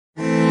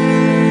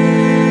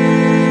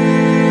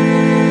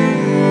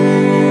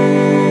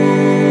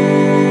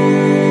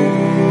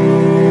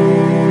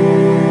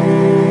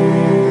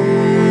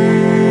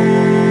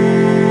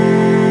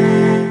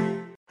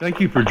Thank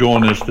you for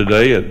joining us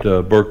today at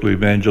Berkeley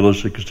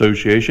Evangelistic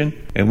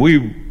Association, and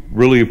we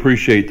really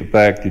appreciate the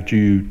fact that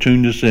you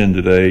tuned us in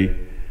today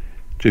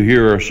to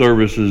hear our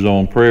services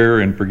on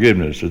prayer and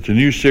forgiveness. It's a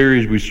new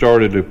series we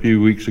started a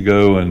few weeks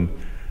ago, and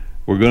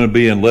we're going to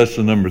be in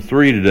lesson number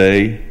 3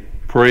 today,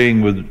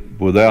 praying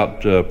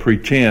without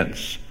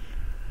pretense.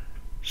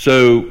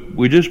 So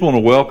we just want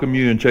to welcome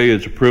you and tell you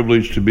it's a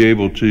privilege to be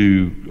able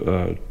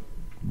to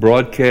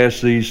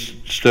broadcast these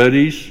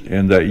studies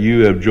and that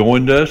you have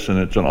joined us, and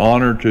it's an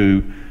honor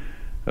to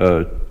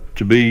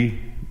be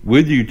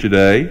with you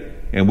today,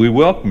 and we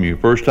welcome you.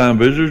 First time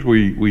visitors,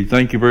 we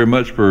thank you very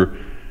much for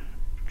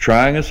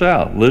trying us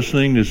out,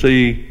 listening to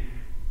see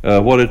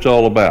what it's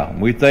all about.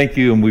 We thank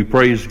you and we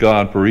praise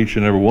God for each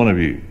and every one of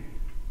you.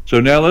 So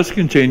now let's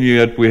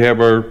continue. We have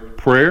our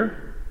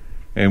prayer,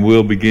 and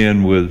we'll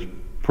begin with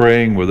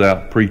praying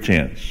without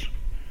pretense.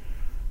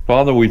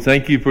 Father, we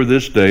thank you for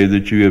this day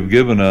that you have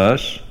given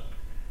us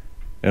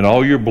and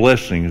all your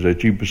blessings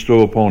that you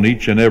bestow upon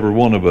each and every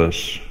one of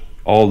us,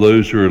 all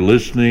those who are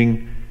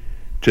listening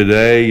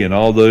today and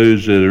all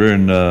those that are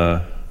in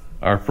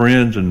our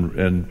friends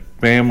and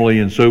family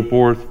and so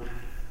forth.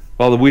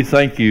 Father, we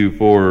thank you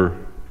for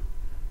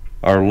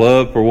our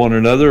love for one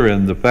another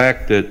and the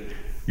fact that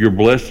your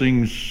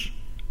blessings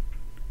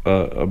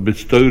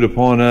bestowed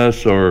upon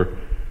us are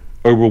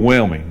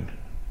overwhelming.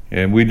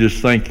 And we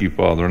just thank you,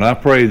 Father. And I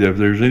pray that if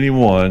there's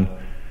anyone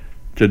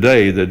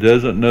today that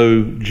doesn't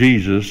know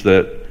Jesus,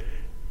 that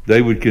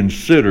they would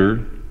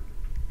consider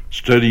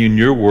studying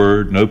your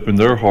word and open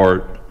their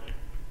heart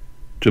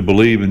to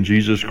believe in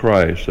Jesus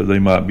Christ, that they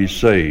might be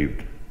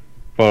saved.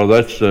 Father,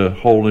 that's the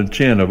whole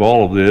intent of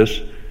all of this,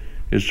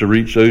 is to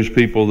reach those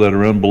people that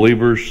are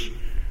unbelievers,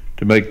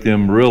 to make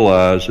them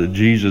realize that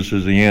Jesus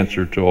is the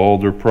answer to all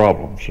their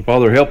problems. So,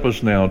 Father, help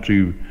us now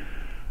to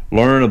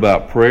learn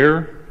about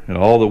prayer and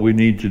all that we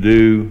need to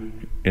do,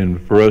 and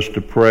for us to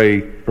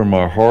pray from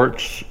our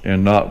hearts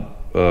and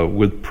not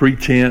with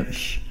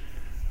pretense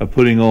of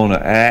putting on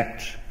an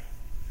act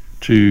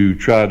to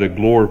try to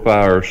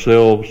glorify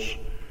ourselves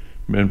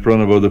in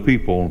front of other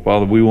people. And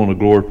Father, we want to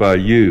glorify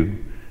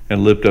you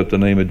and lift up the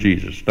name of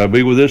Jesus. Now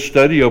be with this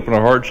study, open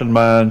our hearts and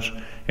minds,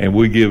 and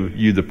we give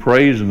you the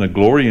praise and the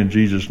glory in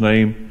Jesus'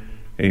 name.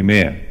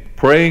 Amen.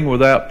 Praying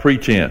without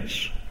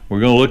pretense. We're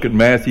going to look at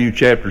Matthew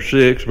chapter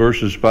 6,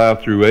 verses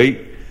 5 through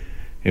 8.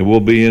 And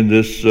we'll be in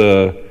this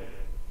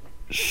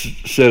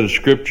set of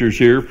scriptures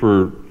here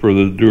for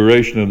the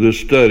duration of this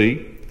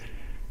study.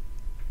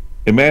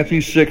 In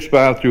Matthew 6,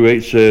 5 through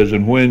 8 says,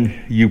 "And when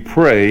you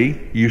pray,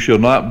 you shall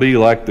not be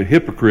like the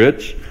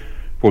hypocrites,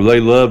 for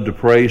they love to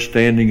pray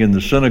standing in the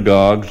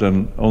synagogues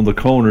and on the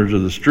corners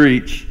of the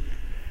streets,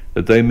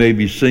 that they may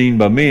be seen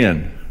by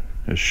men.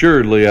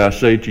 Assuredly, I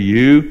say to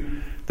you,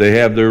 they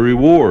have their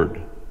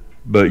reward.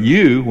 But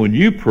you, when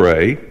you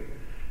pray,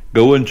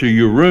 go into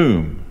your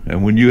room,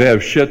 and when you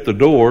have shut the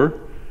door,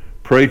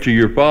 pray to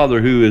your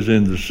Father who is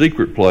in the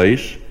secret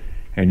place,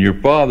 and your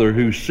Father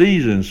who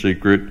sees in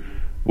secret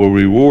will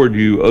reward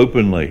you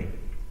openly.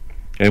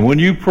 And when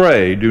you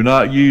pray, do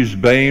not use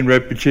vain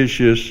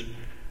repetitions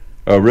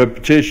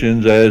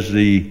as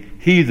the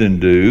heathen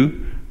do,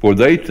 for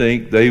they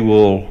think they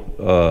will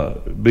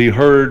be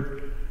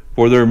heard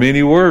for their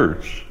many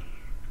words.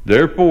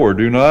 Therefore,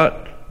 do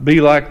not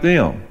be like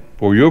them,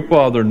 for your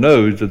Father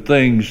knows the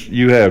things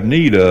you have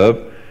need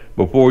of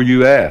before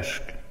you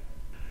ask.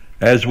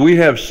 As we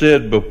have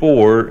said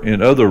before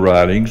in other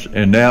writings,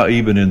 and now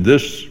even in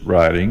this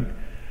writing,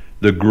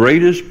 the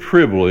greatest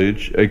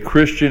privilege a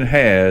Christian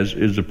has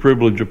is the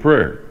privilege of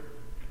prayer.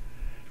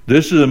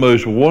 This is the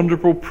most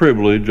wonderful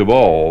privilege of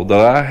all, that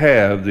I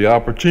have the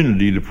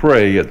opportunity to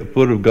pray at the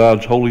foot of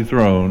God's holy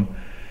throne,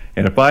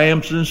 and if I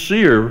am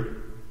sincere,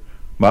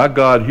 my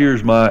God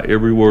hears my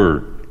every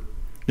word.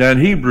 Now in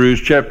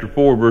Hebrews chapter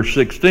 4, verse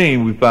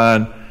 16, we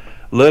find,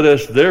 "Let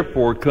us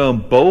therefore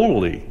come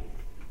boldly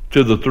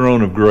to the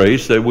throne of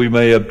grace, that we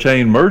may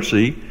obtain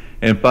mercy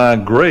and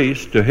find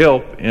grace to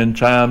help in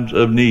times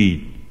of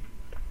need."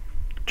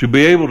 To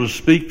be able to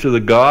speak to the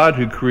God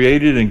who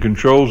created and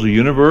controls the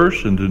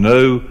universe, and to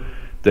know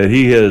that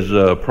he has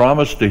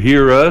promised to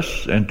hear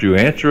us and to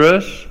answer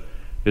us,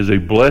 is a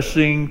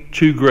blessing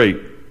too great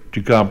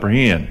to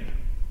comprehend.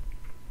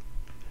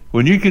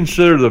 When you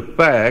consider the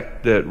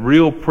fact that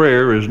real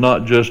prayer is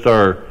not just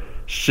our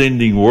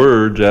sending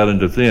words out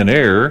into thin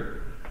air,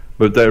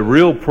 but that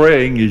real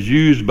praying is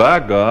used by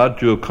God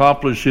to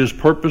accomplish his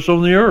purpose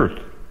on the earth,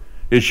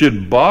 it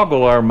should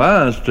boggle our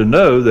minds to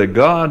know that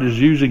God is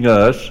using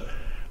us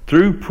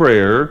through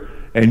prayer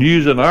and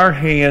using our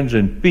hands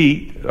and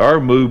feet, our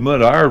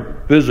movement, our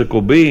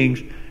physical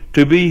beings,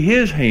 to be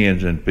his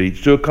hands and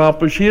feet, to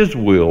accomplish his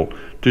will,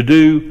 to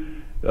do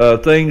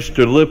things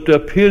to lift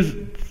up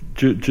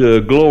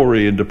to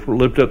glory and to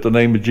lift up the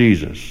name of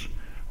Jesus.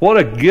 What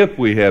a gift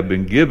we have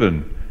been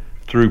given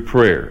through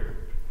prayer.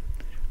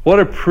 What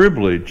a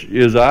privilege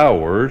is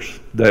ours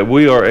that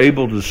we are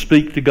able to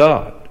speak to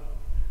God,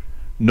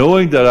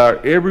 knowing that our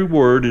every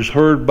word is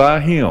heard by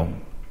him.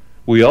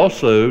 We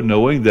also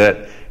knowing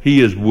that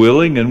he is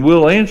willing and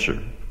will answer.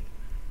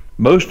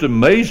 Most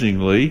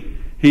amazingly,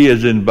 he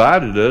has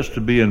invited us to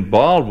be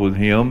involved with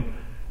him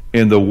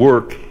in the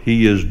work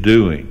he is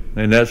doing.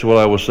 And that's what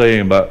I was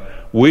saying about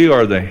we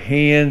are the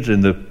hands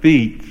and the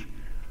feet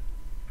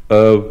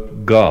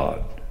of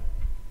God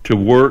to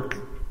work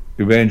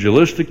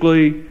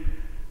evangelistically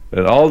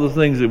and all the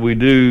things that we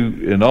do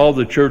in all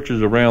the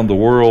churches around the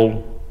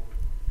world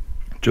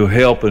to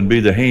help and be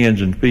the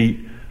hands and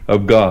feet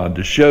of God,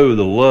 to show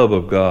the love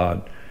of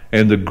God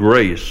and the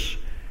grace,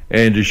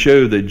 and to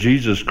show that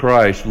Jesus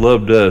Christ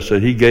loved us,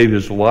 that he gave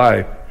his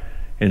life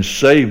and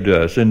saved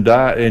us and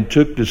died and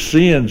took the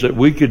sins that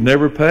we could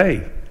never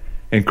pay.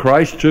 And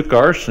Christ took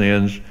our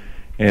sins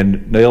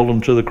and nailed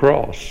them to the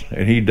cross.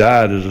 And he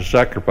died as a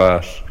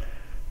sacrifice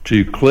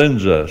to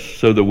cleanse us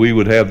so that we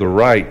would have the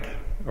right,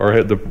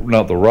 or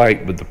not the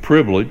right, but the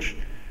privilege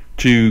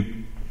to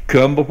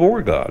come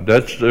before God.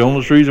 That's the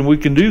only reason we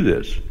can do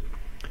this.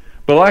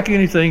 But like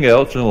anything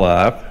else in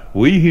life,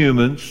 we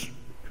humans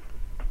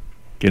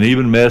can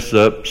even mess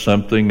up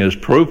something as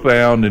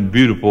profound and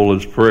beautiful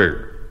as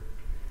prayer.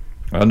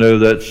 I know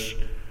that's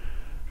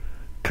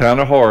kind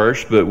of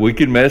harsh, but we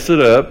can mess it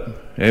up,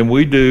 and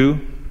we do.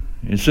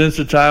 And since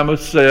the time of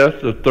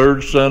Seth, the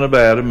third son of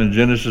Adam, in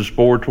Genesis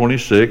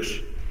 4:26,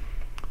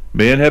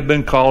 men have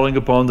been calling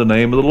upon the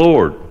name of the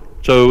Lord.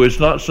 So it's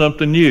not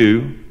something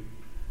new.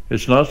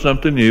 It's not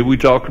something new. We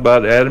talked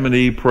about Adam and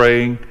Eve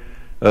praying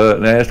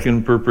and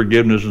asking for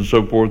forgiveness and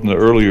so forth in the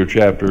earlier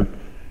chapter.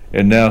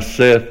 And now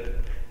Seth,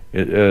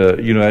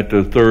 at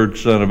the third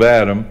son of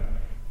Adam,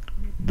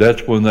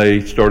 that's when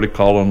they started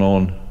calling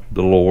on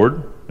the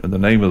Lord, in the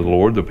name of the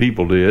Lord, the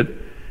people did.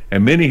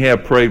 And many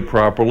have prayed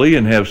properly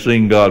and have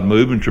seen God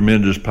move in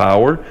tremendous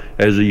power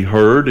as he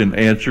heard and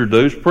answered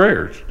those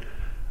prayers.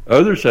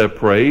 Others have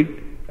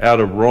prayed out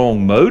of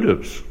wrong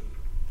motives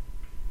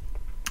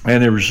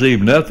and have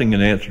received nothing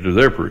in answer to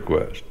their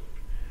request.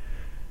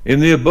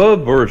 In the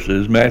above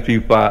verses,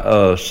 Matthew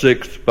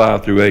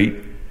 6:5-8,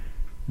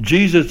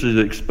 Jesus is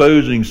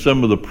exposing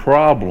some of the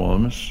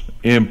problems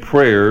in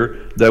prayer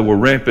that were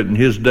rampant in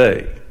his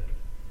day.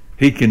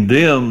 He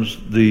condemns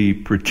the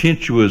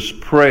pretentious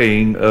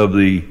praying of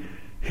the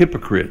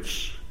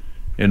hypocrites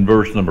in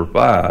verse number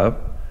 5.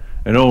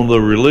 And on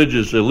the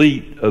religious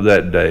elite of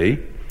that day,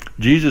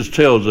 Jesus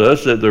tells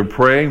us that their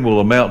praying will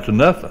amount to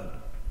nothing.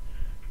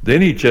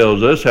 Then he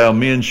tells us how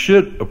men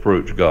should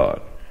approach God.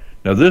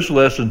 Now this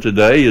lesson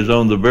today is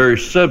on the very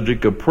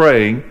subject of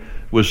praying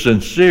with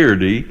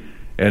sincerity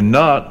and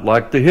not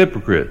like the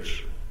hypocrites.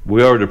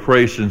 We are to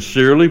pray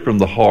sincerely from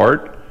the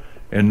heart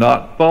and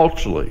not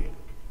falsely.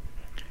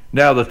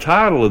 Now the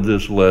title of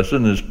this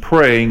lesson is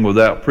Praying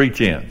Without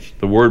Pretense.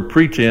 The word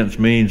pretense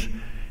means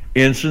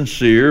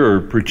insincere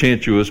or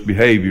pretentious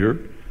behavior,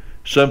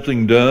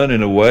 something done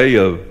in a way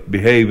of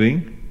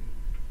behaving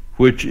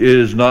which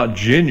is not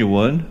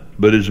genuine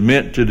but is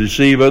meant to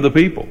deceive other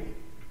people.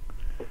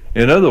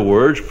 In other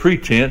words,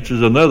 pretense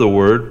is another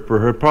word for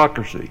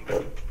hypocrisy.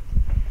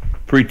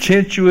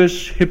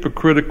 Pretentious,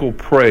 hypocritical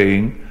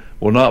praying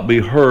will not be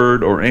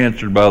heard or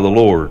answered by the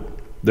Lord.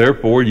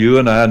 Therefore, you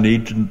and I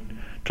need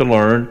to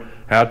learn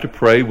how to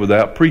pray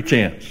without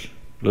pretense.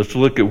 Let's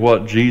look at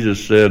what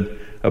Jesus said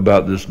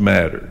about this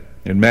matter.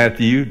 In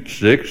Matthew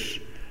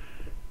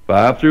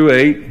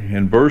 6:5-8,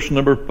 in verse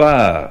number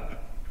 5,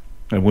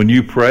 and when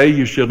you pray,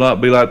 you shall not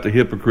be like the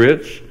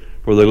hypocrites,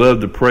 for they love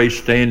to pray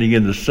standing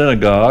in the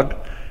synagogue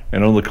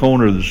and on the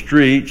corner of the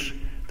streets,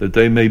 that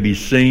they may be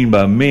seen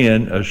by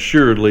men.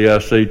 Assuredly, I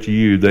say to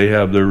you, they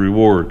have their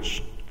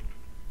rewards.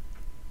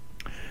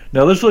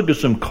 Now let's look at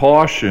some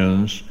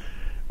cautions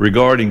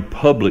regarding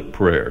public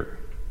prayer.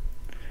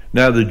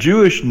 Now the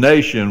Jewish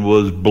nation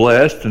was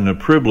blessed and a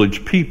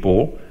privileged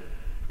people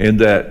in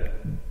that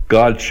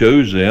God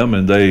chose them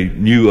and they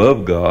knew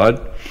of God,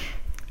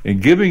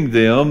 and giving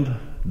them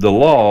the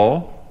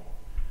law,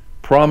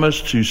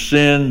 promised to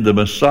send the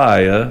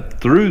Messiah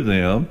through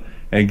them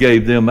and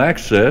gave them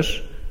access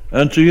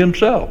unto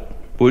himself,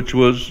 which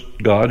was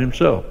God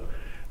himself.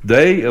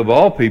 They, of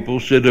all people,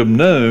 should have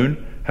known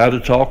how to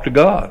talk to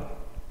God.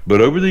 But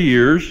over the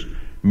years,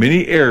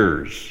 many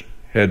errors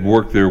had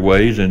worked their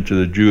ways into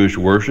the Jewish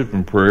worship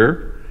and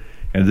prayer,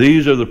 and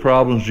these are the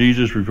problems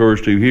Jesus refers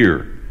to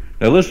here.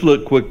 Now let's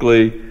look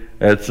quickly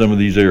at some of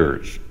these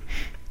errors.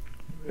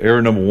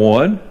 Error number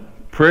 1,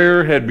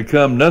 prayer had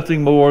become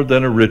nothing more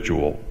than a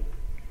ritual.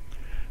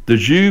 The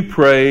Jew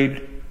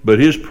prayed, but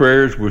his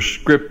prayers were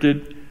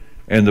scripted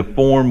and the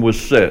form was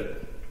set.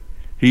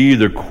 He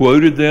either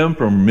quoted them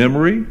from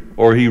memory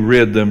or he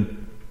read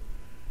them.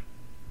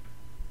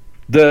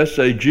 Thus,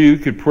 a Jew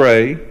could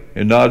pray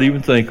and not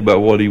even think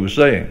about what he was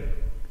saying.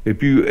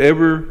 If you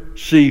ever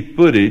see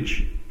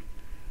footage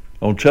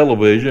on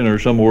television or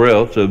somewhere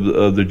else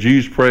of the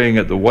Jews praying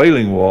at the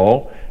Wailing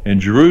Wall in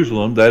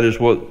Jerusalem, that is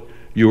what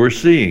you are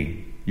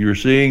seeing. You're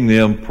seeing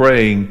them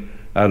praying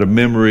out of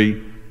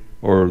memory,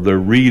 or they're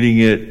reading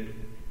it,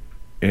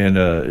 and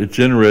it's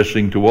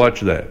interesting to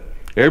watch that.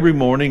 Every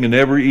morning and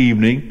every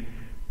evening,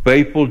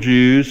 faithful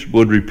Jews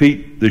would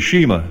repeat the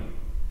Shema.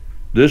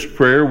 This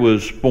prayer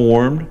was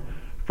formed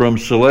from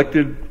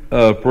selected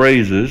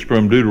phrases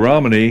from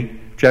Deuteronomy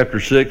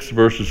chapter 6,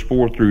 verses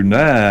 4 through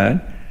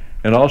 9,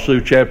 and also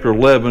chapter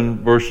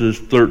 11, verses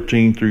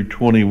 13 through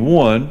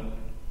 21,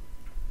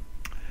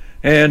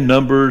 and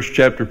Numbers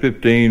chapter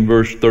 15,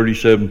 verse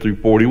 37 through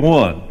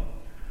 41.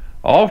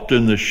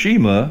 Often the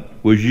Shema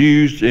was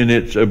used in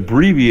its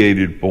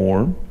abbreviated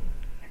form,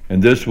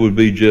 and this would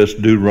be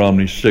just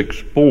Deuteronomy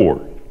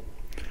 6:4.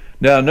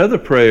 Now another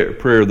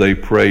prayer they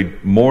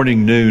prayed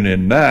morning, noon,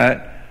 and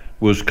night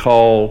was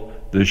called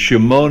the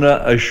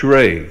Shemona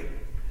Esrei,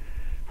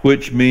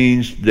 which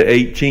means the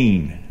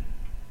 18.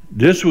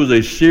 This was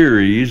a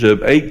series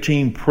of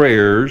 18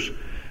 prayers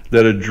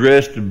that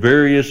addressed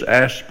various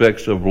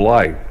aspects of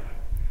life.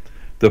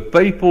 The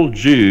faithful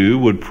Jew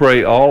would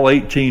pray all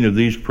 18 of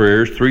these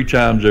prayers 3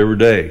 times every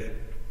day.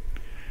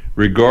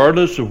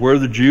 Regardless of where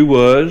the Jew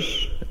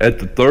was, at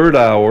the 3rd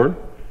hour,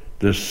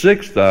 the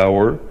 6th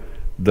hour,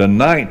 the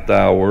 9th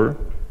hour,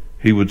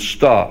 he would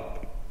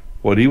stop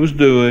what he was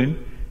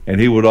doing and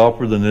he would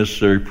offer the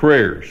necessary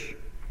prayers.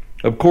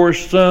 Of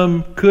course,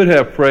 some could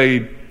have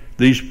prayed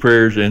these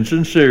prayers in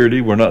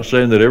sincerity. We're not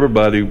saying that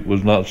everybody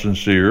was not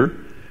sincere,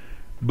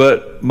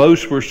 but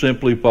most were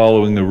simply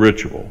following the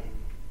ritual.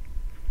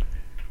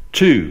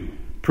 2,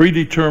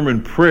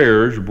 predetermined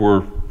prayers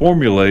were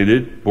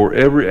formulated for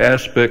every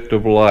aspect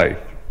of life.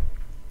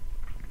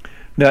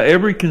 Now,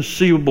 every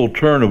conceivable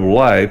turn of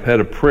life had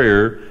a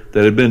prayer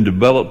that had been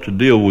developed to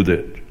deal with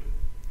it.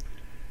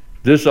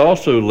 This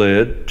also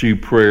led to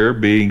prayer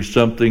being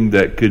something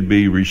that could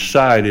be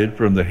recited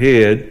from the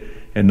head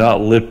and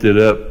not lifted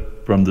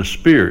up from the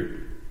spirit.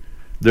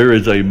 There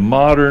is a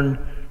modern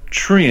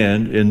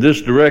trend in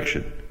this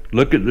direction.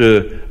 Look at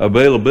the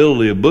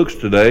availability of books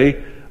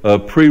today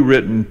of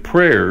pre-written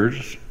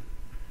prayers,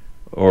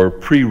 or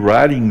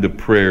pre-writing the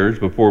prayers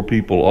before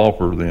people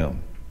offer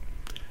them.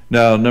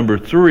 Now, number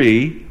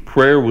 3,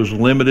 prayer was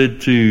limited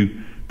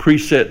to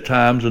preset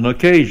times and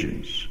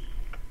occasions.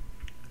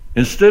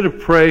 Instead of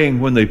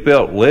praying when they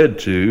felt led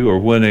to or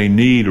when a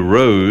need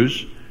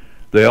arose,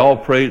 they all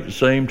prayed at the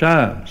same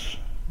times.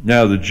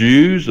 Now, the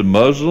Jews, the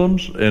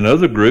Muslims, and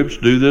other groups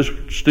do this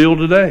still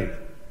today.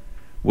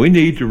 We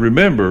need to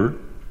remember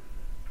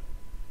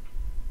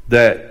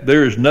that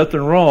there is nothing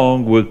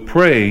wrong with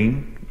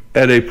praying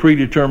at a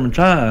predetermined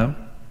time,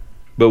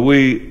 but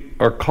we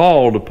are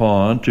called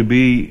upon to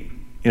be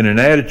in an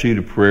attitude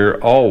of prayer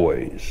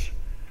always.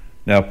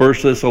 Now,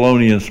 1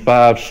 Thessalonians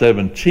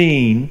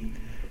 5:17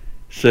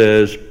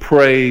 says,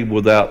 pray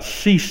without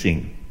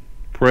ceasing.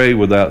 Pray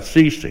without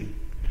ceasing.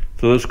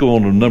 So let's go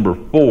on to number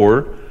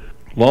 4.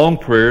 Long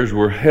prayers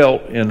were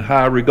held in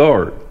high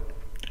regard.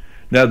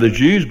 Now, the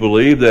Jews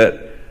believed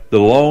that the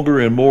longer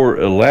and more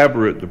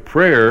elaborate the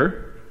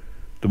prayer,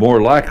 the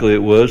more likely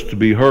it was to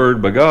be heard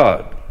by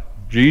God.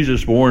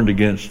 Jesus warned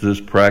against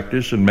this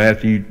practice in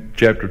Matthew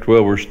chapter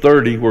 12, verse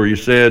 30, where he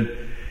said,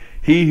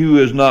 he who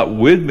is not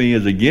with me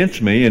is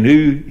against me, and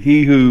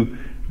he who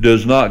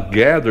does not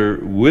gather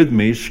with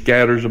me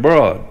scatters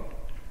abroad.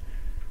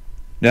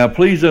 Now,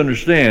 please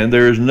understand,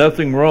 there is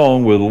nothing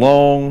wrong with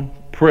long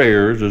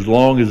prayers as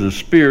long as the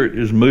Spirit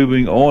is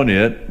moving on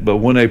it, but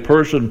when a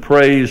person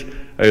prays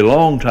a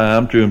long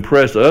time to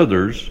impress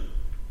others,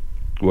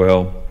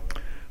 well,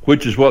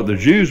 which is what the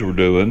Jews were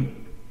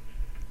doing,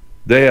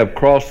 they have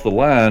crossed the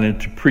line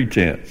into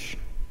pretense.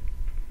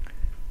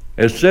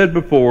 As said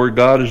before,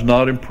 God is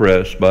not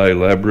impressed by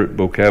elaborate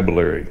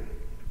vocabulary.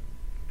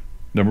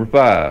 Number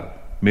 5,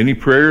 many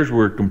prayers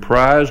were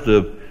comprised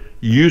of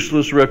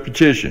useless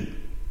repetition.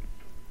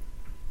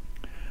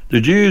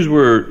 The Jews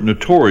were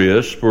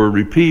notorious for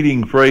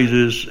repeating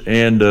phrases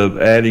and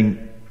of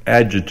adding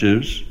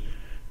adjectives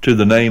to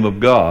the name of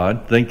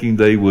God, thinking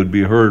they would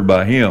be heard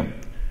by Him.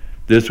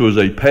 This was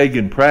a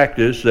pagan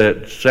practice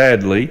that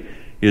sadly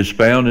is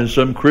found in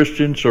some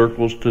Christian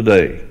circles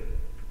today.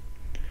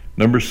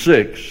 Number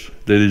 6,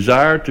 the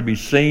desire to be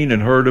seen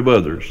and heard of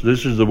others.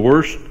 This is the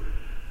worst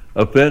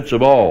offense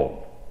of all.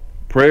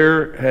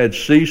 Prayer had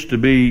ceased to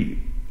be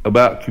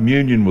about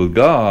communion with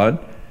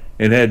God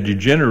and had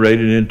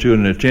degenerated into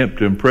an attempt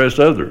to impress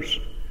others.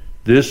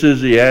 This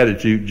is the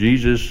attitude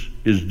Jesus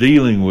is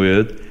dealing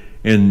with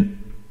in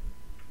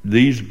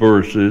these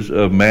verses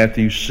of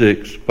Matthew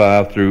 6,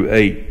 5 through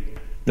 8.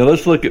 Now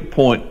let's look at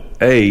point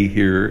A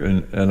here,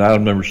 and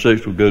item number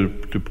 6 will go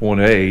to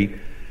point A.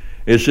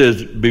 It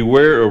says,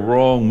 beware of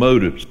wrong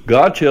motives.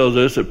 God tells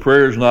us that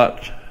prayer is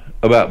not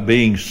about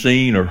being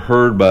seen or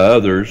heard by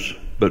others,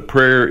 but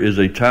prayer is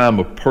a time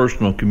of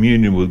personal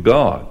communion with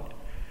God.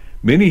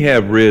 Many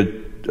have read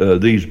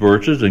these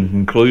verses and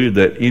concluded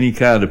that any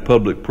kind of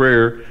public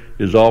prayer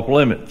is off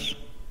limits.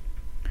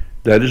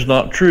 That is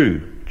not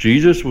true.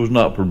 Jesus was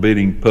not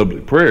forbidding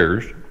public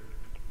prayers,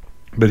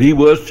 but he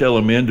was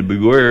telling men to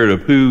beware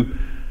of who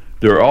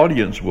their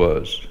audience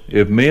was.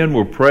 If men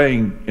were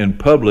praying in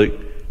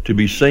public to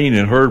be seen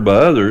and heard by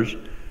others,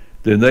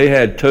 then they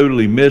had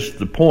totally missed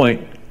the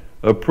point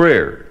of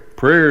prayer.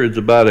 Prayer is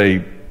about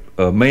a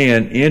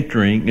man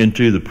entering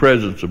into the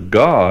presence of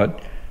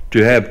God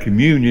to have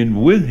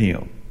communion with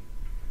Him.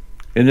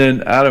 And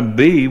then item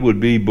B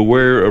would be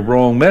beware of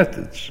wrong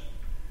methods.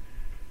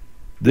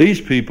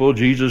 These people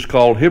Jesus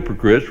called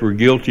hypocrites were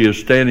guilty of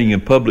standing in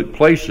public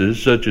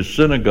places such as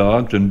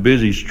synagogues and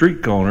busy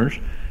street corners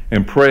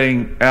and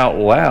praying out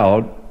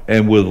loud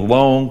and with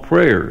long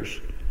prayers.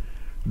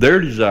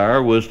 Their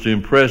desire was to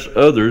impress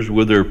others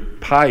with their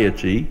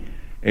piety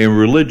and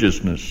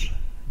religiousness.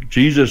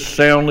 Jesus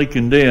soundly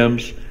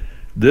condemns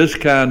this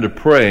kind of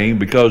praying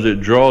because it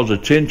draws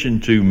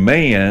attention to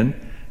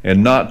man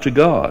and not to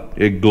God.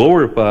 It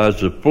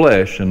glorifies the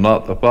flesh and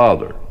not the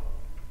Father.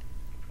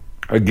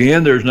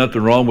 Again, there's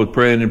nothing wrong with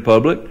praying in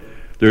public.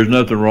 There's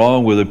nothing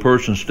wrong with a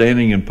person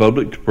standing in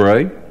public to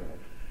pray.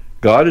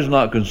 God is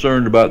not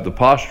concerned about the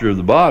posture of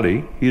the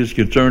body. He is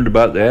concerned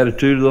about the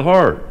attitude of the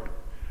heart.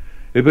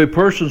 If a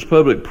person's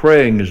public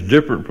praying is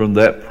different from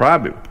that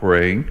private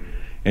praying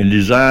and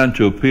designed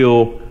to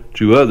appeal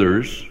to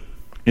others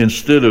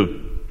instead of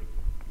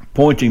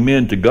pointing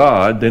men to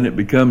God, then it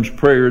becomes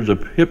prayers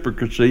of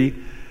hypocrisy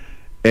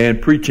and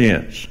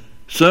pretense.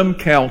 Some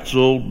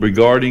counsel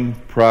regarding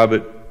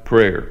private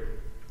prayer.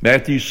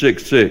 Matthew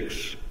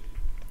 6:6.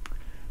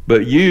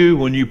 But you,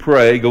 when you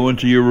pray, go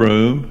into your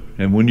room,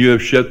 and when you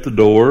have shut the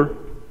door,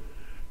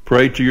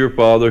 pray to your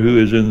Father who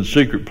is in the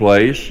secret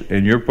place,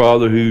 and your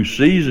Father who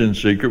sees in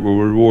secret will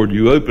reward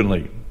you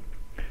openly.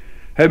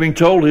 Having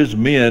told his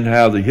men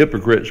how the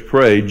hypocrites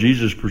prayed,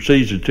 Jesus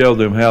proceeds to tell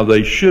them how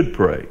they should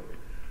pray.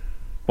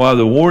 While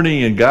the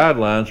warning and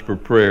guidelines for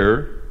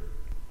prayer,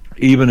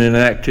 even in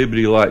an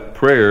activity like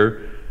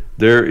prayer,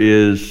 there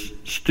is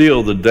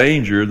still the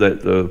danger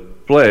that the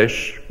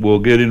flesh will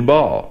get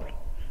involved,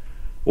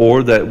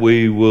 or that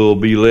we will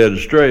be led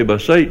astray by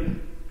Satan.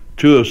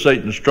 Two of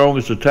Satan's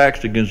strongest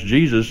attacks against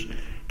Jesus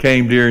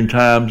came during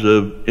times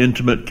of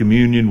intimate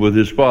communion with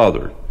his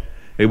Father.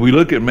 If we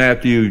look at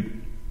Matthew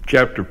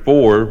chapter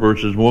 4,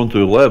 verses 1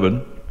 through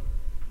 11,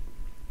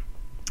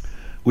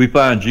 we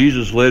find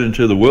Jesus led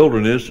into the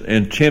wilderness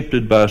and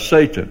tempted by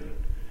Satan.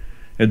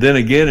 And then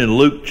again in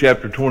Luke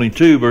chapter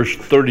 22, verse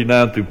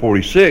 39 through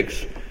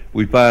 46,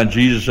 we find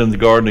Jesus in the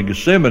Garden of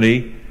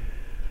Gethsemane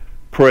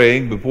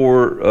praying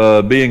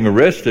before being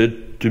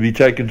arrested to be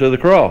taken to the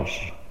cross.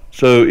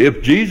 So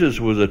if Jesus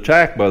was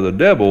attacked by the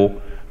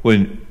devil,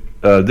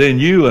 then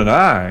you and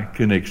I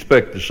can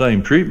expect the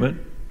same treatment.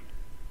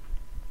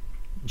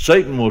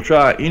 Satan will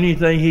try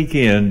anything he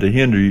can to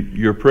hinder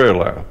your prayer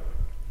life.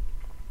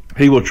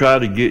 He will try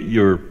to get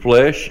your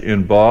flesh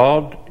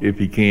involved if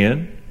he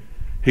can.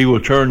 He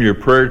will turn your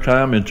prayer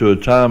time into a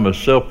time of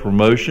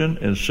self-promotion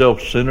and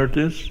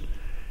self-centeredness.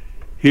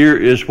 Here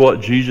is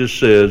what Jesus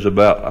says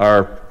about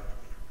our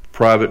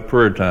private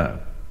prayer time.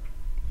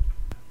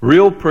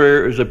 Real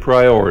prayer is a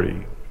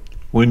priority.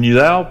 When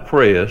thou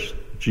prayest,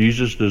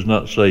 Jesus does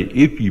not say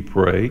if you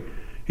pray,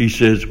 he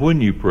says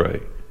when you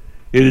pray.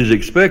 It is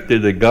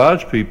expected that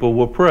God's people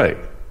will pray.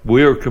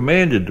 We are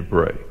commanded to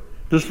pray.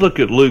 Let's look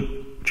at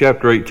Luke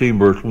chapter 18,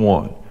 verse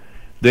 1.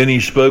 Then he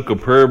spoke a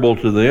parable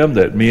to them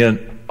that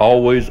men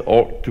always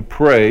ought to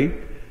pray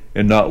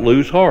and not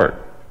lose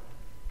heart.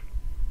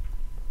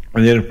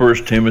 And then in 1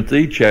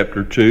 Timothy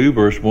chapter 2,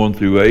 verse 1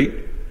 through 8,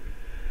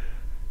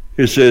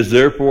 it says,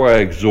 therefore I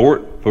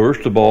exhort,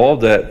 first of all,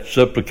 that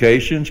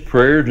supplications,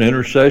 prayers,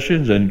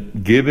 intercessions,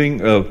 and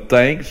giving of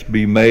thanks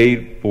be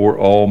made for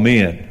all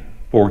men,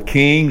 for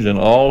kings and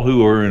all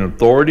who are in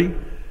authority,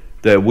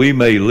 that we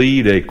may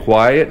lead a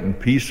quiet and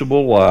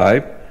peaceable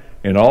life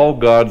in all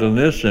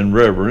godliness and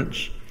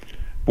reverence.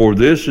 For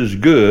this is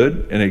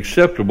good and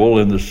acceptable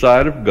in the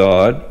sight of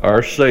God,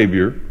 our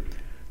Savior,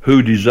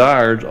 who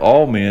desires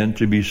all men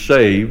to be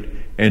saved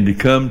and to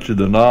come to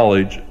the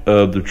knowledge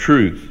of the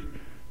truth.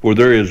 For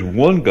there is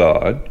one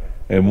God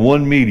and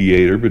one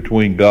mediator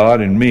between God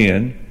and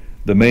men,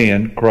 the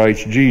man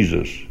Christ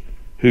Jesus,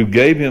 who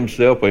gave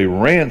himself a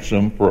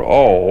ransom for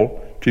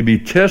all to be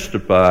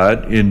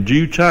testified in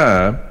due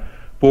time,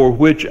 for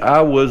which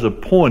I was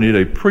appointed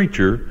a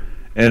preacher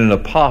and an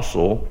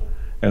apostle,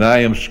 and I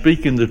am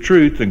speaking the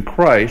truth in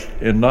Christ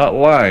and not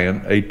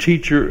lying, a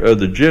teacher of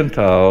the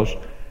Gentiles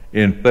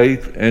in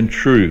faith and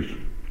truth.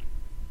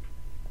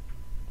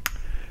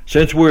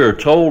 Since we are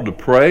told to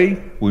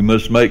pray, we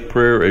must make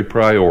prayer a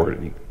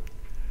priority.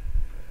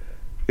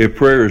 If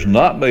prayer is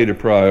not made a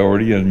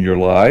priority in your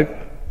life,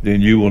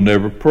 then you will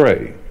never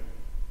pray.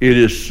 It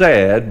is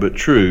sad but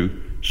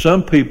true.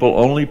 Some people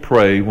only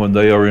pray when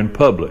they are in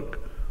public,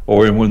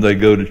 or when they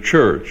go to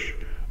church,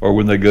 or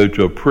when they go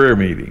to a prayer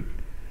meeting.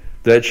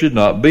 That should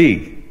not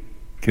be.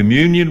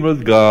 Communion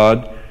with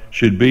God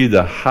should be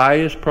the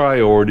highest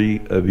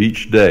priority of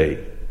each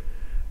day.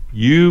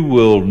 You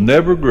will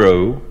never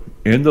grow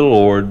in the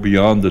Lord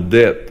beyond the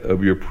depth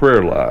of your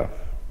prayer life.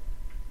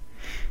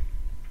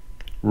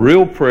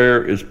 Real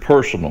prayer is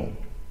personal.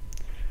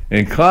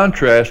 In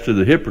contrast to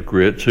the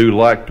hypocrites who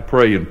like to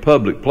pray in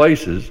public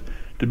places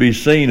to be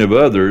seen of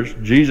others,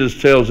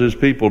 Jesus tells his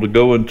people to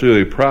go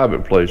into a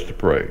private place to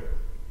pray.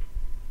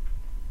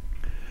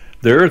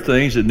 There are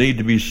things that need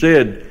to be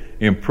said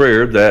in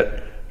prayer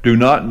that do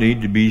not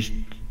need to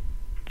be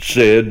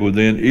said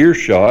within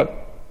earshot,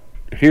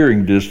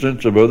 hearing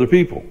distance of other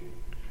people.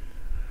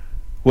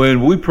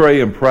 When we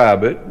pray in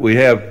private, we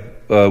have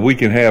we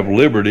can have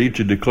liberty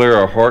to declare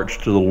our hearts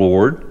to the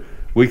Lord.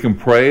 We can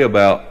pray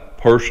about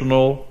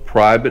personal,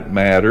 private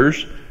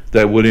matters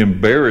that would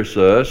embarrass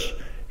us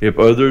if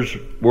others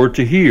were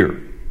to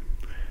hear.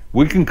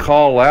 We can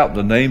call out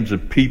the names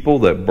of people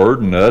that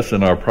burden us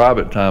in our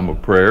private time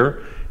of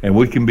prayer, and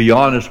we can be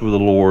honest with the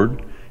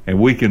Lord, and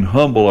we can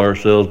humble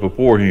ourselves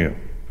before Him.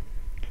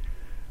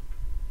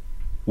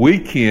 We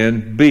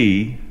can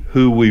be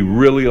who we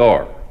really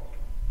are,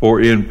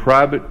 for in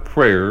private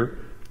prayer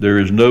there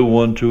is no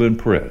one to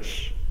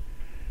impress.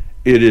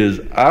 It is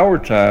our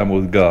time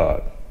with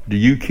God. Do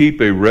you keep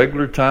a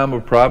regular time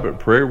of private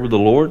prayer with the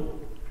Lord?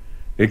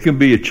 It can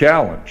be a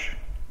challenge,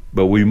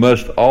 but we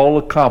must all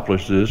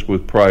accomplish this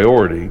with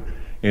priority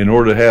in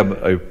order to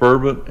have a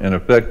fervent and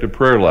effective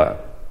prayer life.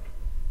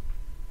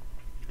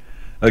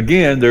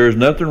 Again, there is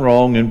nothing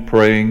wrong in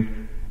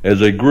praying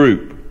as a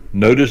group.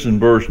 Notice in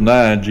verse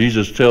 9,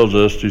 Jesus tells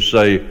us to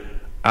say,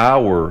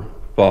 "Our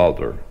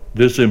Father."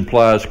 This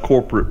implies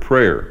corporate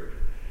prayer.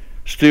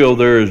 Still,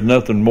 there is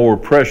nothing more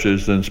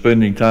precious than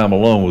spending time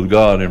alone with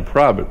God in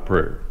private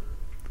prayer.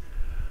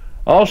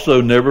 Also,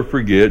 never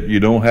forget,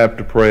 you don't have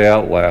to pray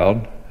out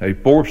loud. A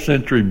 4th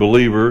century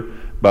believer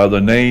by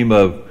the name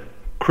of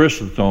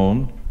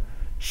Chrysostom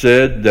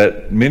said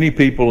that many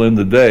people in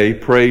the day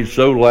prayed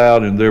so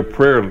loud in their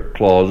prayer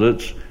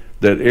closets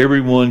that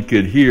everyone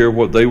could hear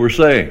what they were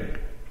saying.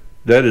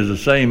 That is the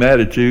same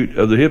attitude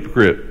of the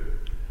hypocrite.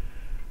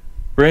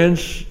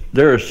 Friends,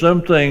 there are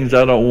some things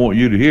I don't want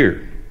you to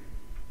hear,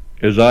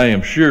 as I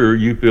am sure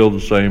you feel the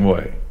same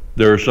way.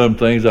 There are some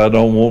things I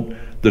don't want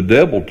the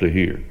devil to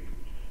hear.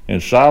 In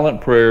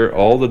silent prayer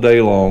all the day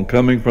long,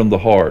 coming from the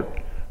heart,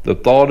 the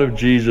thought of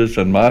Jesus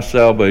and my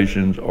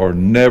salvations are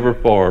never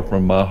far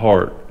from my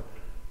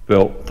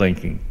heartfelt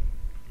thinking.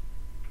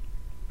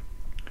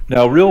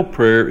 Now, real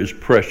prayer is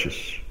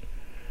precious.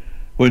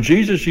 When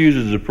Jesus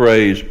uses the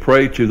phrase,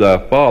 "Pray to thy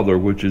Father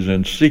which is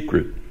in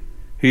secret,"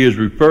 He is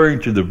referring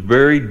to the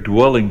very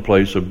dwelling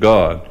place of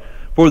God.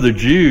 For the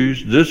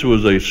Jews, this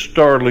was a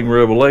startling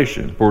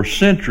revelation. For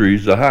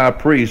centuries, the high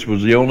priest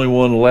was the only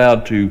one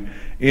allowed to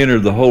enter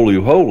the Holy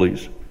of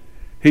Holies.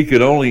 He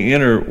could only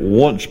enter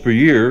once per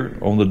year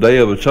on the Day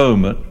of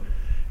Atonement,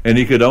 and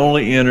he could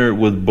only enter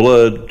with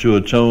blood to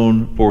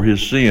atone for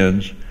his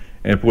sins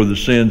and for the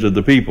sins of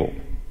the people.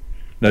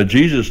 Now,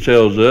 Jesus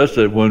tells us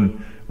that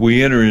when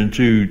we enter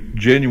into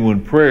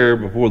genuine prayer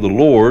before the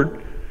Lord,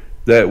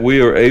 that we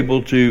are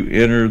able to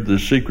enter the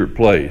secret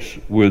place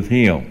with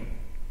Him.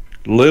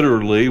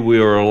 Literally, we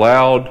are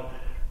allowed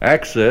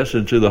access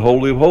into the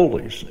Holy of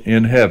Holies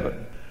in heaven.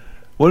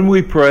 When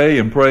we pray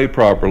and pray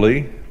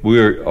properly, we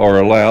are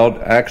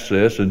allowed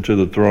access into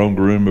the throne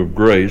room of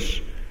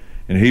grace.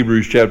 In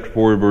Hebrews chapter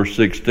 4, verse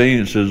 16,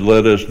 it says,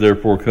 "Let us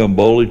therefore come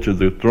boldly to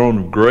the throne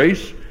of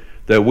grace,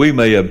 that we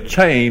may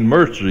obtain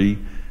mercy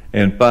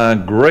and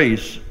find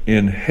grace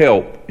in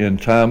help in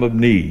time of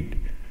need."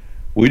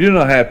 We do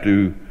not have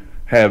to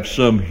have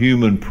some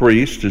human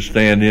priest to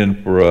stand in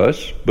for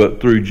us, but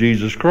through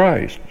Jesus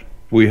Christ,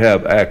 we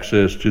have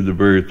access to the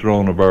very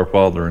throne of our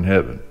Father in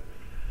heaven.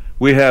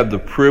 We have the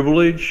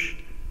privilege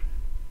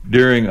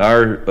during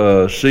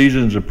our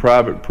seasons of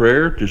private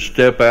prayer to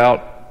step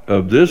out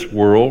of this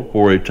world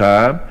for a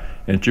time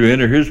and to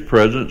enter His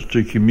presence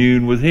to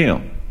commune with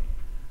Him.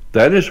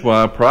 That is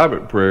why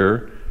private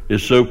prayer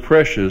is so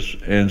precious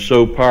and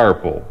so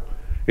powerful.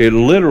 It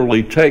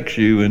literally takes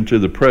you into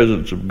the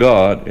presence of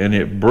God, and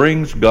it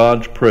brings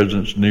God's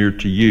presence near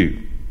to you.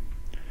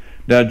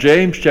 Now,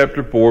 James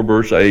chapter 4,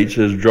 verse 8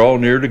 says, "Draw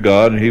near to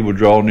God, and He will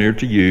draw near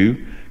to you.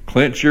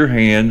 Clench your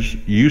hands,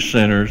 you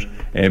sinners,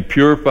 and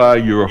purify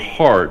your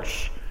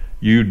hearts,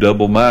 you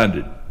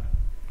double-minded."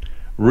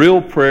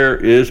 Real prayer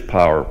is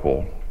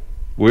powerful.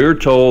 We are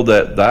told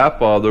that thy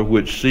Father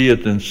which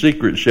seeth in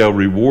secret shall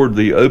reward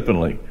thee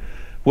openly.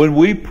 When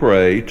we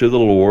pray to the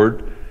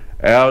Lord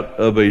out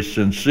of a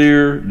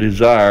sincere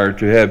desire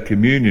to have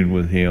communion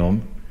with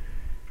Him,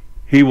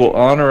 He will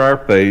honor our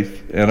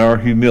faith and our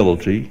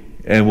humility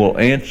and will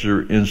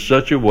answer in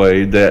such a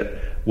way that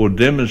will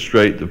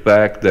demonstrate the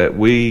fact that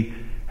we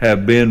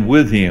have been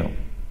with Him.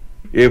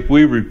 If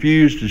we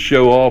refuse to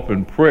show off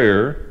in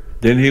prayer,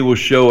 then He will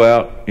show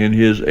out in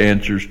His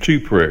answers to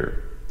prayer.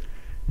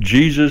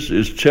 Jesus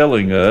is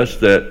telling us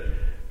that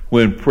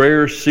when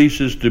prayer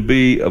ceases to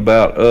be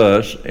about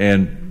us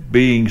and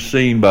being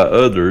seen by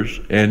others,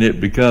 and it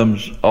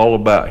becomes all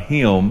about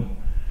Him,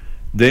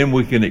 then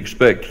we can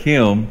expect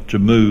Him to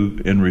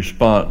move in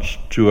response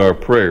to our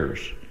prayers.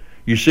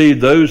 You see,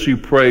 those who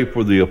pray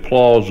for the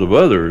applause of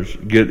others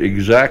get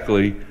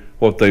exactly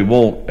what they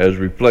want, as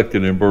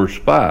reflected in verse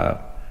 5.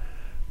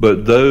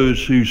 But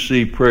those who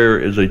see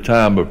prayer as a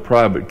time of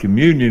private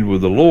communion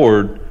with the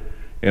Lord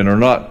and are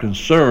not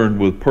concerned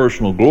with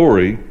personal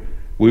glory,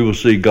 we will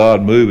see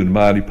God move in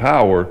mighty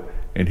power,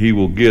 and He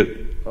will get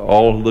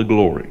all of the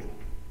glory.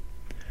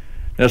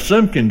 Now,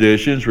 some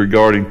conditions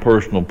regarding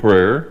personal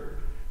prayer,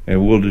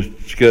 and we'll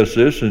discuss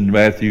this in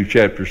Matthew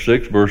chapter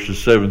 6, verses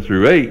 7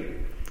 through 8.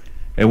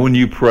 "And when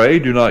you pray,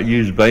 do not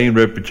use vain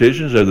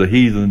repetitions as the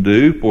heathen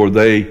do, for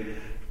they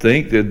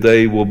think that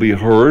they will be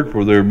heard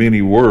for their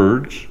many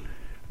words.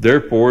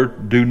 Therefore,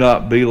 do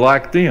not be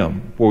like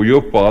them, for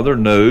your Father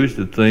knows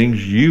the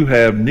things you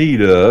have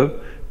need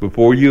of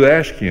before you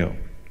ask him.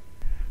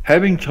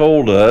 Having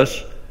told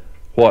us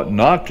what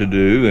not to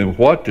do and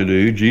what to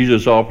do,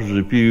 Jesus offers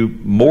a few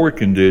more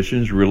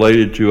conditions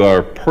related to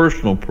our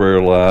personal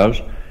prayer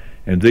lives,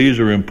 and these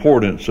are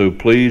important, so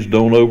please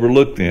don't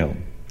overlook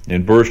them.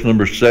 In verse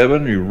number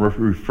 7, you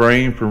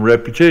refrain from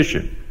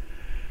repetition.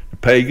 The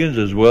pagans,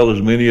 as well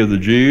as many of the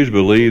Jews,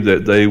 believed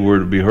that they were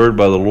to be heard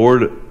by the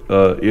Lord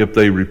if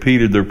they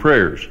repeated their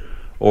prayers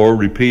or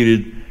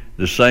repeated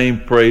the same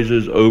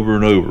phrases over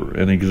and over.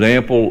 An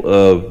example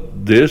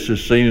of this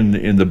is seen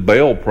in the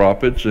Baal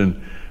prophets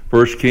in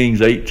 1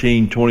 Kings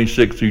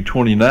 18:26 through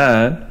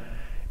 29,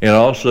 and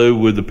also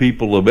with the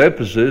people of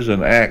Ephesus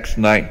in Acts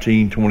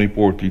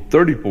 19:24 through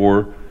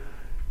 34,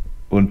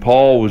 when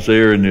Paul was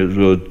there, and it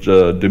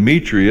was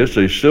Demetrius,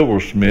 a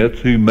silversmith,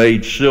 who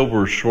made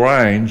silver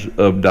shrines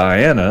of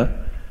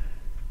Diana,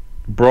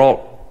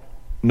 brought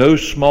no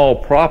small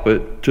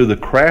profit to the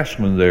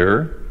craftsmen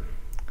there,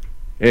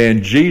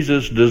 and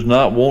Jesus does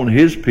not want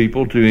his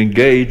people to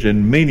engage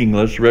in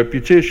meaningless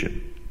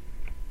repetition.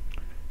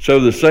 So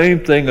the same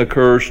thing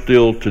occurs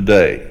still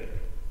today.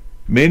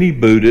 Many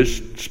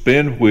Buddhists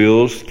spin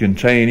wheels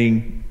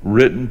containing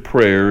written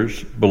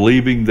prayers,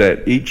 believing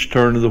that each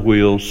turn of the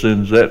wheel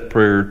sends that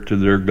prayer to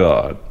their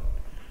God.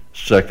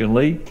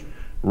 Secondly,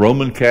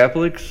 Roman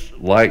Catholics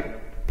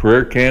light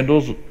prayer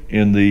candles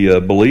in the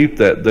belief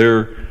that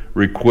their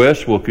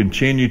requests will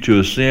continue to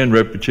ascend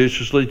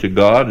repetitiously to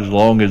God as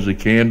long as the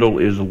candle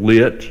is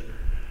lit.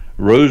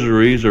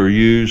 Rosaries are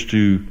used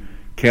to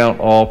count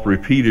off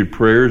repeated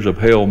prayers of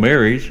Hail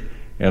Marys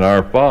and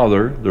Our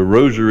Father, the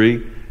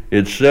rosary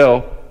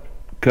itself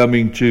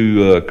coming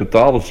to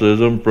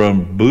Catholicism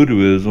from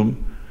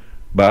Buddhism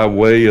by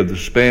way of the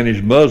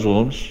Spanish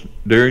Muslims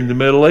during the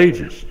Middle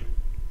Ages.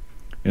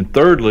 And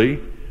thirdly,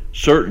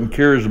 certain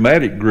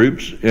charismatic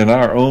groups in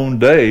our own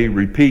day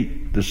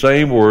repeat the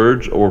same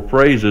words or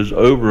phrases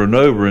over and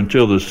over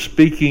until the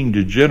speaking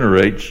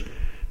degenerates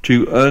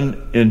to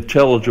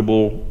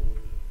unintelligible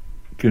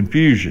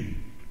confusion.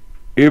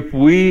 If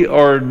we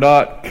are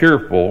not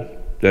careful,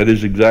 that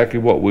is exactly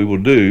what we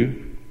will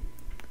do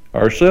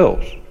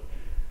ourselves.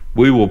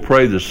 We will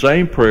pray the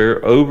same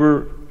prayer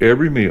over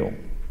every meal.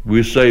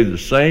 We say the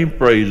same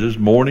phrases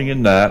morning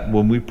and night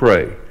when we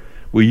pray.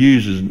 We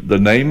use the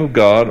name of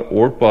God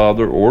or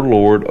Father or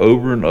Lord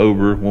over and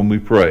over when we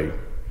pray.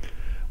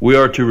 We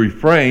are to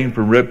refrain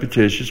from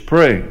repetitious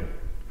praying.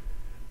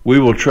 We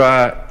will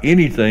try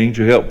anything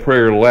to help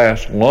prayer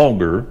last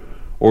longer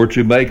or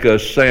to make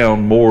us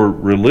sound more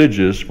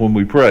religious when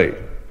we pray.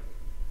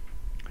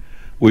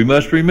 We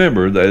must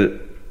remember that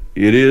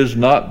it is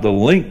not the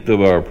length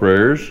of our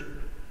prayers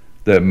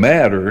that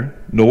matter,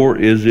 nor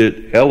is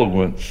it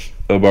eloquence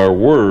of our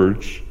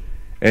words,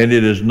 and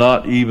it is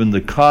not even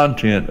the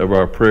content of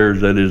our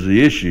prayers that is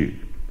the issue.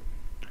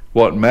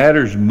 What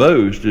matters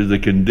most is the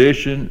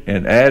condition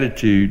and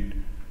attitude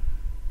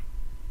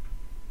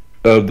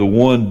of the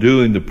one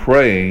doing the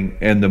praying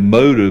and the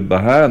motive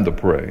behind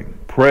the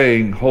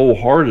praying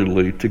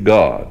wholeheartedly to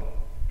God.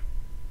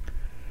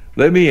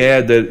 Let me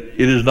add that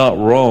it is not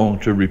wrong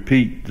to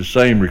repeat the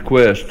same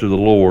request to the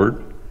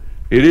Lord.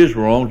 It is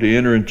wrong to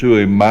enter into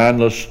a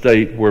mindless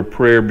state where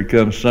prayer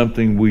becomes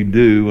something we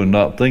do and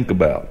not think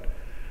about.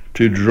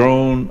 To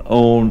drone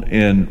on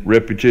in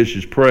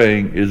repetitious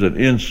praying is an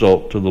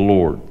insult to the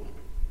Lord.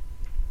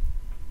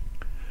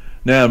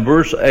 Now in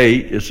verse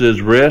 8 it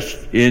says,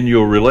 rest in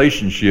your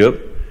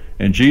relationship,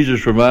 and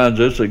Jesus reminds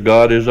us that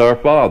God is our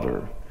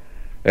Father.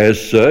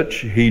 As such,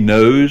 he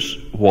knows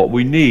what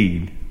we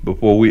need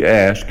before we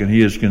ask, and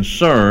he is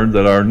concerned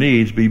that our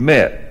needs be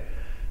met.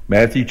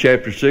 Matthew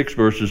chapter 6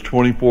 verses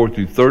 24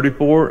 through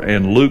 34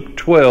 and Luke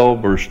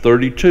 12 verse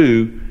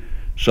 32,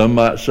 some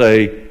might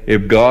say,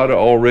 if God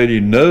already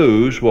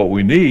knows what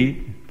we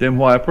need, then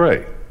why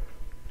pray?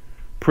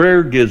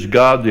 Prayer gives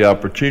God the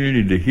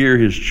opportunity to hear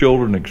his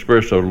children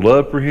express their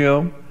love for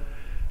him,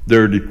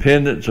 their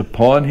dependence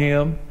upon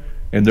him,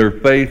 and their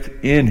faith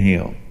in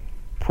him.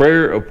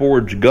 Prayer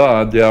affords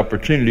God the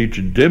opportunity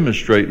to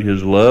demonstrate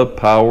his love,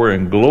 power,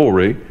 and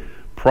glory,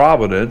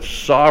 providence,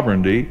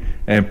 sovereignty,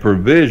 and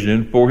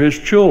provision for his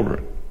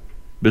children.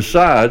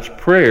 Besides,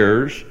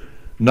 prayers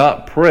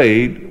not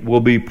prayed will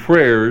be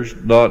prayers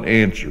not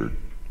answered.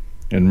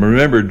 And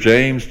remember,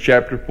 James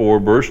chapter 4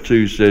 verse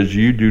 2 says,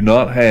 you do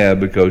not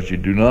have because you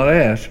do not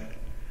ask.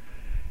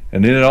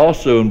 And then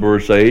also in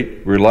verse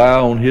 8, rely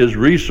on his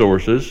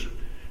resources.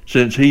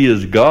 Since he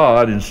is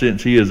God and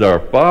since he is our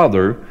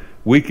Father,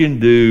 we can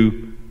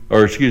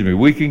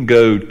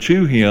go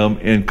to him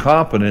in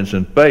confidence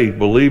and faith,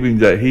 believing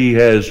that he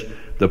has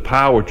the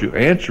power to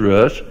answer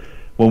us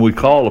when we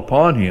call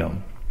upon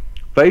him.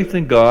 Faith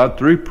in God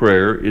through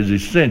prayer is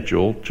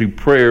essential to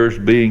prayers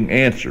being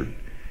answered.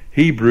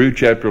 Hebrews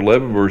chapter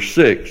 11 verse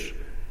 6,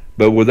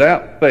 but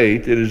without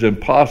faith it is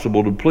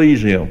impossible to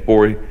please him,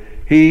 for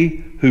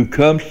he who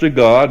comes to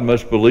God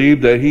must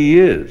believe that he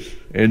is,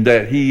 and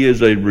that he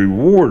is a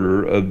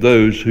rewarder of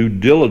those who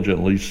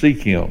diligently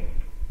seek him.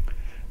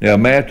 Now,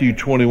 Matthew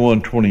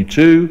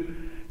 21:22,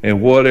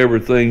 and whatever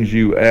things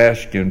you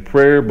ask in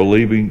prayer,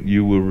 believing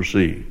you will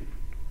receive.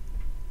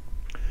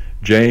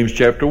 James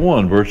chapter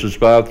 1, verses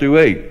 5 through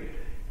 8.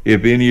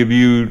 If any of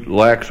you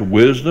lacks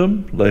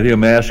wisdom, let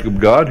him ask of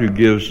God, who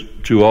gives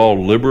to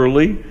all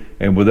liberally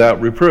and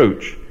without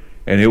reproach,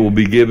 and it will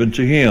be given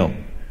to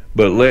him.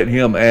 But let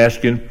him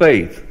ask in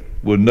faith,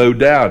 with no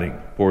doubting.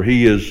 For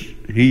he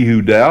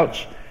who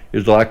doubts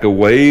is like a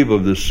wave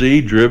of the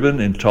sea,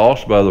 driven and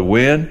tossed by the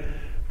wind.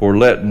 For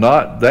let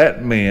not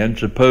that man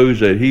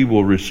suppose that he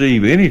will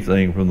receive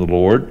anything from the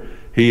Lord.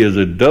 He is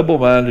a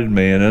double-minded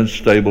man,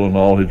 unstable in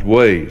all his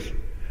ways.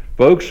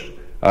 Folks,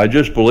 I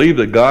just believe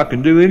that God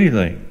can do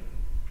anything.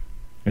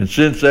 And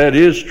since that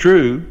is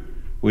true,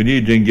 we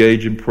need to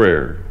engage in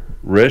prayer,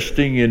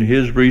 resting in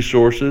his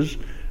resources,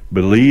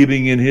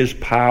 believing in his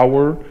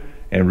power,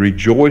 and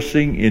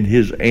rejoicing in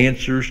his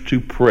answers to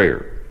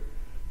prayer.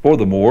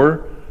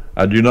 Furthermore,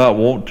 I do not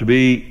want to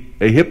be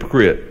a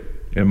hypocrite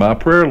in my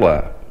prayer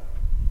life.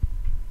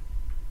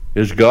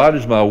 As God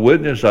is my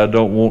witness, I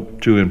don't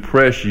want to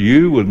impress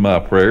you with my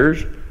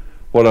prayers.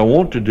 What I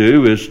want to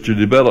do is to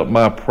develop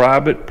my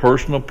private,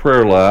 personal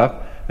prayer life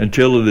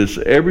until it is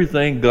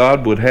everything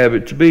God would have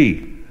it to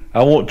be.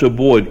 I want to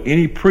avoid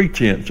any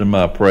pretense in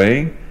my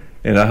praying,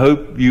 and I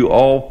hope you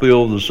all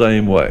feel the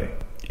same way.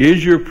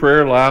 Is your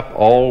prayer life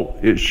all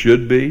it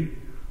should be?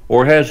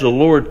 Or has the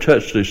Lord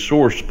touched a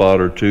sore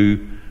spot or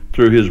two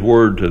through his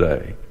word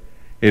today?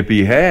 If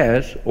he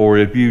has, or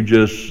if you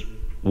just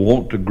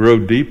want to grow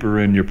deeper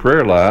in your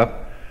prayer life,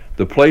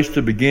 the place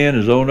to begin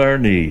is on our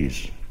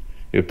knees.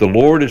 If the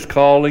Lord is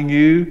calling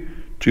you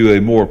to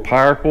a more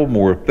powerful,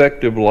 more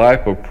effective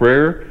life of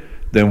prayer,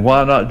 then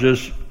why not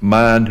just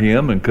mind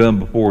him and come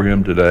before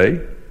him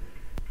today?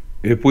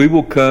 If we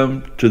will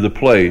come to the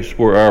place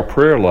where our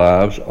prayer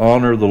lives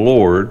honor the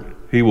Lord,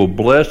 he will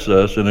bless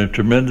us in a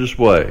tremendous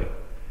way.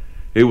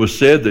 It was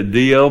said that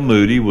D.L.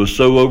 Moody was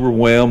so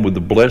overwhelmed with the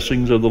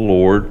blessings of the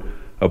Lord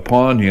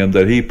upon him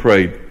that he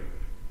prayed,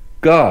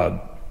 God,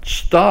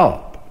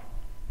 stop.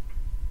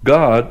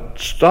 God,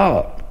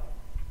 stop.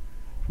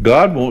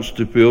 God wants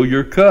to fill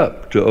your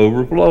cup to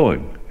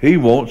overflowing. He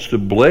wants to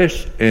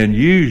bless and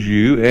use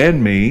you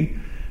and me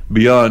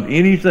beyond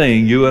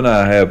anything you and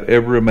I have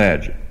ever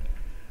imagined.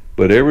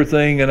 But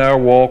everything in our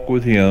walk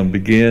with him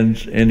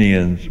begins and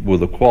ends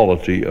with the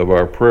quality of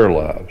our prayer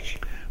lives.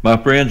 My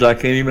friends, I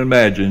can't even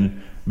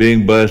imagine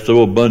being blessed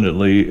so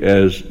abundantly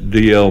as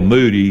D.L.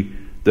 Moody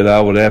that I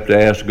would have to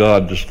ask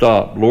God to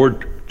stop.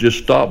 Lord,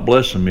 just stop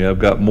blessing me. I've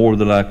got more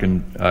than I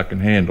can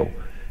handle.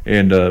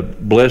 And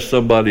bless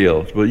somebody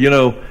else. But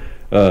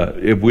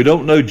if we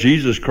don't know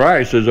Jesus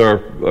Christ as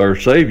our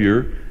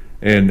Savior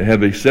and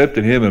have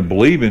accepted him and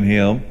believe in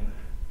him,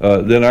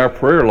 then our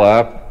prayer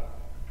life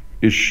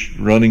is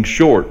running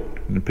short.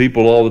 And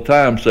people all the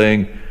time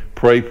saying,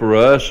 pray for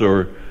us,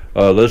 or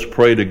let's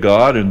pray to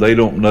God, and they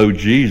don't know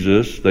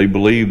Jesus. They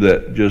believe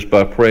that just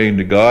by praying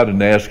to God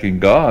and asking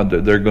God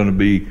that they're going to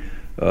be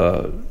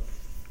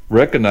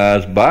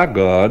recognized by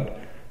God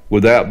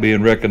without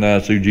being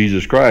recognized through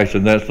Jesus Christ,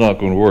 and that's not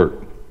going to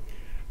work.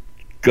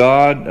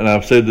 God, and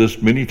I've said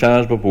this many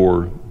times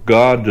before,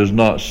 God does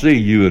not see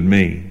you and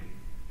me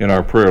in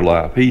our prayer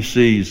life. He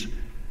sees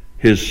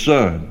his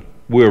Son.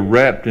 We're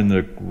wrapped in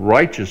the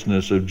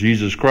righteousness of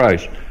Jesus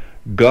Christ.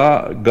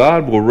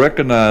 God will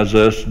recognize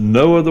us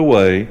no other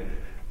way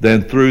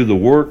than through the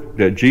work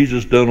that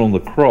Jesus done on the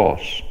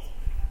cross.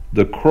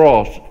 The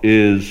cross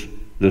is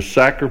the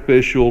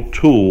sacrificial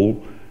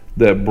tool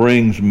that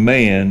brings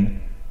man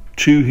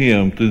to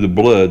him through the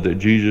blood that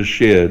Jesus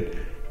shed,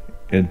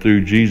 and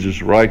through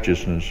Jesus'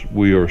 righteousness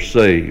we are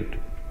saved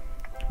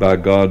by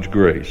God's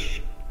grace.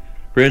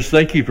 Friends,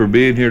 thank you for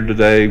being here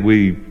today.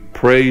 We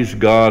praise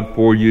God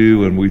for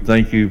you, and we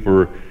thank you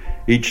for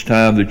each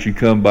time that you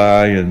come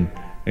by and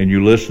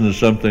you listen to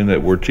something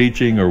that we're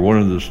teaching or one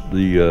of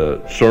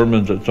the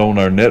sermons that's on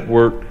our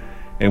network,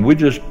 and we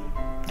just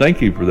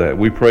thank you for that.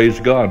 We praise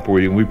God for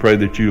you, and we pray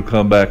that you'll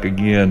come back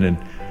again.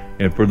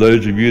 And for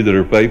those of you that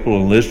are faithful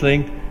and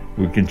listening,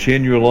 we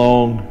continue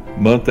along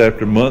month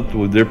after month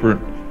with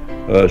different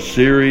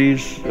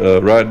series.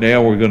 Right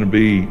now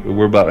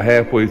we're about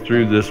halfway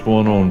through this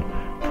one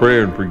on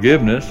prayer and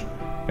forgiveness,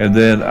 and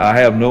then I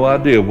have no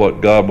idea what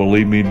God will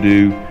lead me to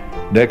do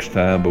next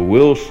time, but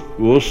we'll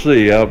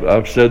see.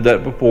 I've said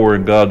that before,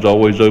 and God's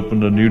always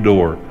opened a new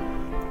door.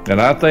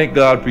 And I thank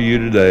God for you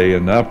today,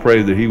 and I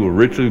pray that he will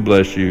richly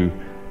bless you.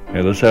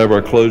 And let's have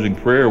our closing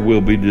prayer.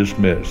 We'll be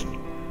dismissed.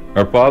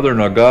 Our Father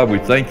and our God, we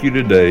thank you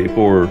today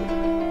for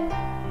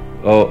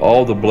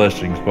all the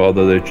blessings,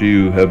 Father, that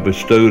you have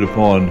bestowed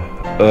upon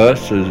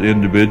us as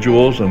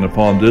individuals and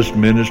upon this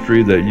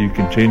ministry, that you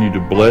continue to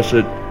bless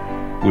it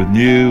with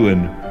new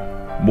and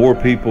more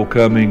people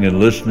coming and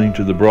listening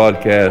to the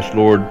broadcast,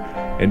 Lord.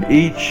 And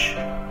each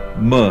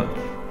month,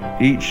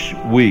 each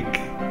week,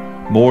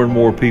 more and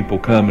more people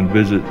come and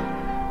visit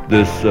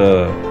this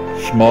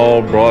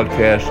small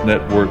broadcast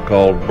network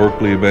called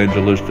Berkeley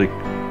Evangelistic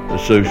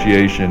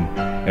Association.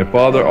 And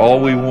Father, all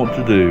we want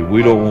to do,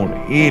 we don't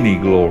want any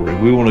glory.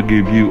 We want to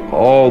give you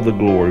all the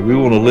glory. We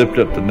want to lift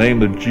up the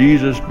name of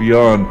Jesus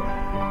beyond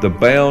the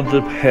bounds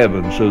of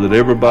heaven so that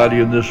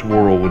everybody in this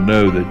world would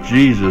know that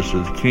Jesus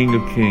is King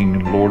of Kings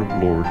and Lord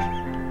of Lords.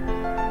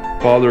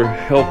 Father,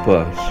 help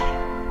us.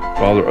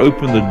 Father,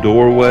 open the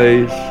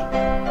doorways.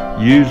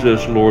 Use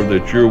us, Lord,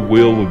 that your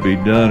will would be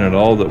done in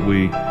all that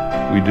we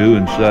do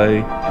and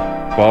say.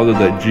 Father,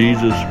 that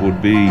Jesus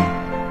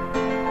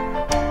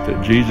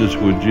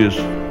would just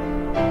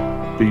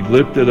be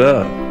lifted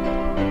up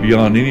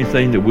beyond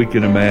anything that we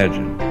can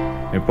imagine.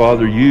 And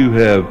Father, you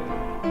have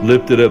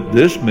lifted up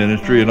this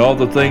ministry and all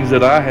the things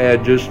that I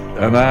had just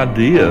an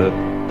idea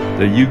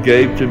that you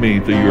gave to me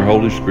through your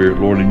Holy Spirit,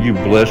 Lord, and you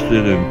blessed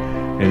it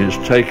and it's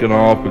taken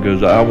off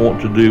because I want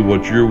to do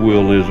what your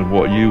will is and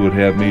what you would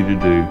have me to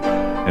do.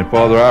 And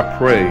Father, I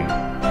pray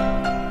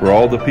for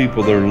all the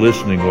people that are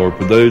listening, Lord,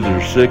 for those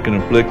that are sick and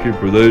afflicted,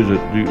 for those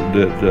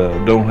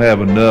that don't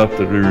have enough,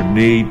 that are in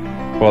need.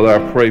 Father,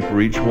 I pray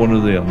for each one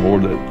of them,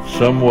 Lord, that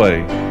some way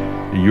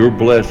your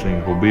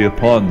blessings will be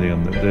upon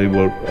them, that they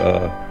will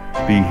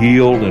be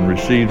healed and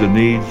receive the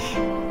needs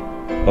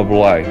of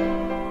life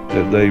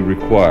that they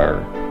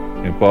require.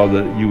 And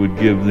Father, that you would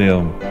give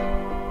them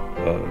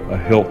a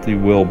healthy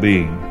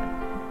well-being,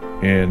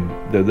 and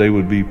that they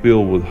would be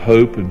filled with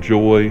hope and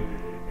joy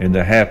and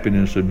the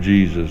happiness of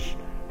Jesus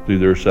through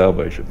their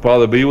salvation.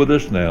 Father, be with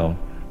us now.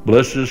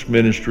 Bless this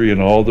ministry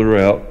and all that are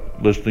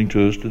out listening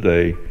to us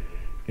today.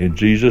 In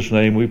Jesus'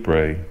 name we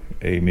pray.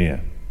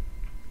 Amen.